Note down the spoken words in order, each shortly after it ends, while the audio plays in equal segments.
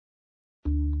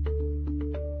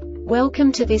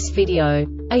Welcome to this video.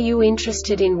 Are you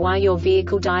interested in why your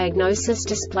vehicle diagnosis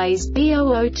displays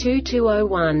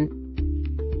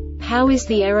B0022-01? How is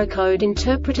the error code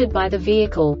interpreted by the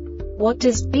vehicle? What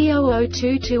does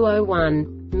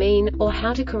B0022-01 mean, or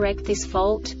how to correct this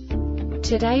fault?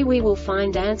 Today we will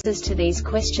find answers to these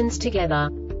questions together.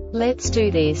 Let's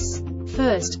do this.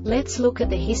 First, let's look at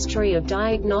the history of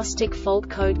diagnostic fault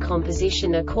code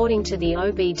composition according to the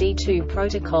OBD2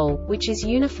 protocol, which is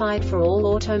unified for all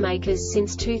automakers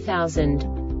since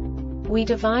 2000. We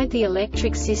divide the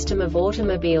electric system of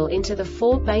automobile into the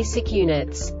four basic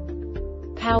units: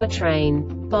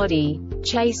 powertrain, body,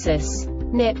 chassis,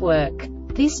 network.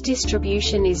 This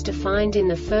distribution is defined in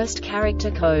the first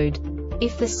character code.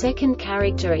 If the second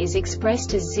character is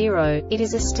expressed as 0, it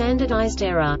is a standardized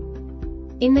error.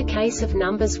 In the case of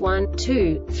numbers 1,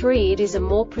 2, 3, it is a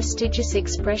more prestigious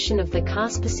expression of the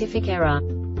car-specific error.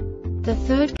 The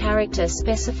third character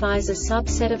specifies a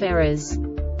subset of errors.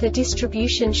 The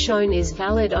distribution shown is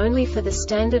valid only for the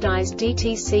standardized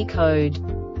DTC code.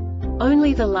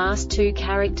 Only the last two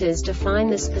characters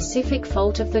define the specific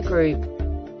fault of the group.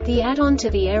 The add-on to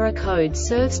the error code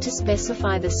serves to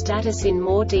specify the status in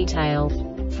more detail.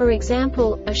 For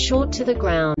example, a short to the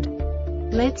ground.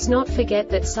 Let's not forget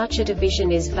that such a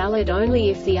division is valid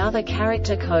only if the other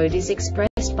character code is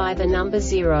expressed by the number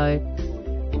 0.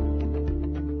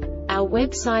 Our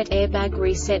website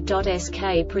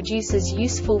airbagreset.sk produces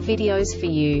useful videos for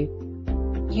you.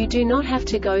 You do not have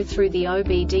to go through the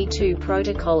OBD2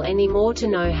 protocol anymore to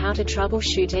know how to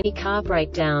troubleshoot any car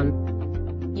breakdown.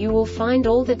 You will find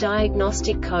all the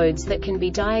diagnostic codes that can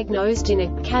be diagnosed in a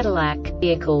Cadillac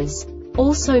vehicles.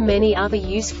 Also many other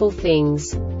useful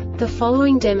things. The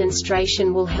following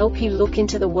demonstration will help you look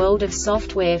into the world of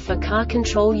software for car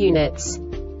control units.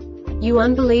 You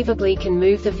unbelievably can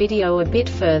move the video a bit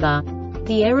further.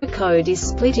 The error code is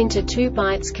split into 2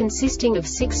 bytes consisting of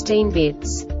 16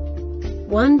 bits.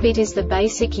 1 bit is the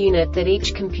basic unit that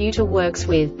each computer works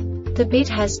with. The bit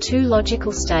has 2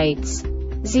 logical states: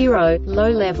 0,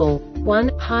 low level, 1,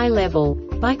 high level.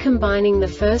 By combining the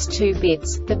first 2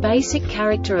 bits, the basic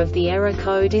character of the error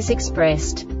code is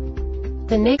expressed.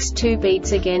 The next 2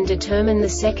 beats again determine the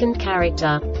second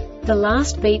character. The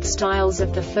last beat styles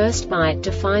of the first byte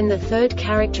define the third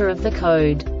character of the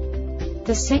code.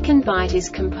 The second byte is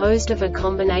composed of a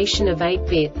combination of 8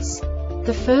 bits.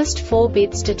 The first 4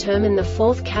 bits determine the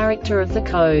fourth character of the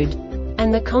code.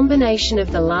 And the combination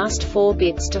of the last 4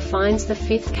 bits defines the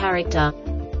fifth character.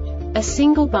 A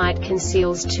single byte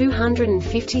conceals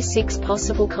 256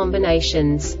 possible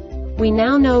combinations. We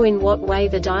now know in what way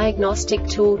the diagnostic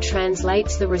tool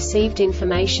translates the received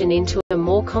information into a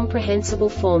more comprehensible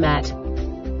format.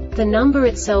 The number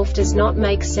itself does not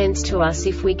make sense to us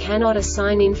if we cannot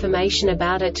assign information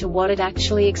about it to what it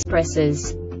actually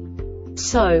expresses.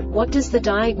 So, what does the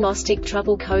Diagnostic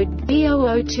Trouble Code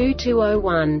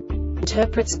B0022-01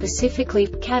 interpret specifically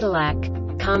for Cadillac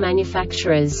car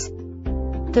manufacturers?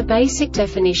 The basic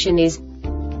definition is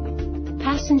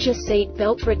passenger seat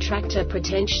belt retractor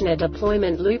pretensioner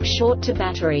deployment loop short to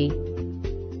battery.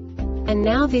 And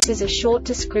now this is a short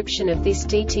description of this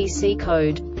DTC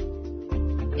code.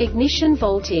 Ignition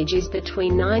voltage is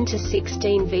between 9 to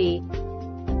 16 V.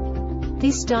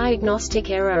 This diagnostic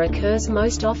error occurs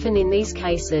most often in these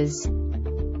cases: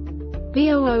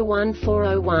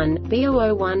 B001401,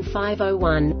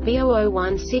 B001501,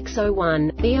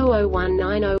 B001601,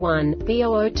 B001901,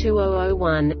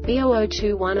 B002001,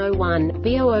 B002101,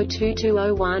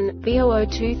 B002201,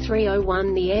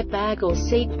 B002301. The airbag or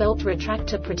seat belt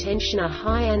retractor pretensioner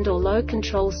high and or low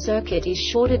control circuit is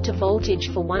shorted to voltage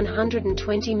for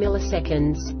 120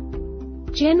 milliseconds.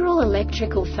 General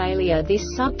electrical failure. This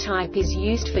subtype is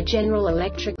used for general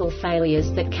electrical failures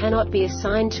that cannot be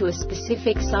assigned to a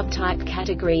specific subtype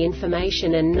category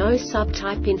information and no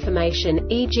subtype information,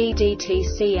 e.g.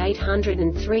 DTC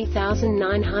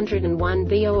 803901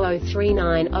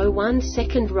 B003901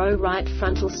 second row right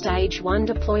frontal stage 1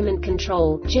 deployment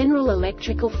control, general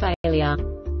electrical failure.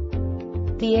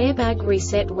 The Airbag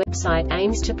Reset website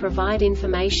aims to provide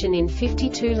information in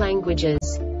 52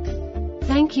 languages.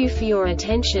 Thank you for your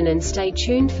attention and stay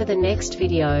tuned for the next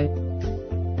video.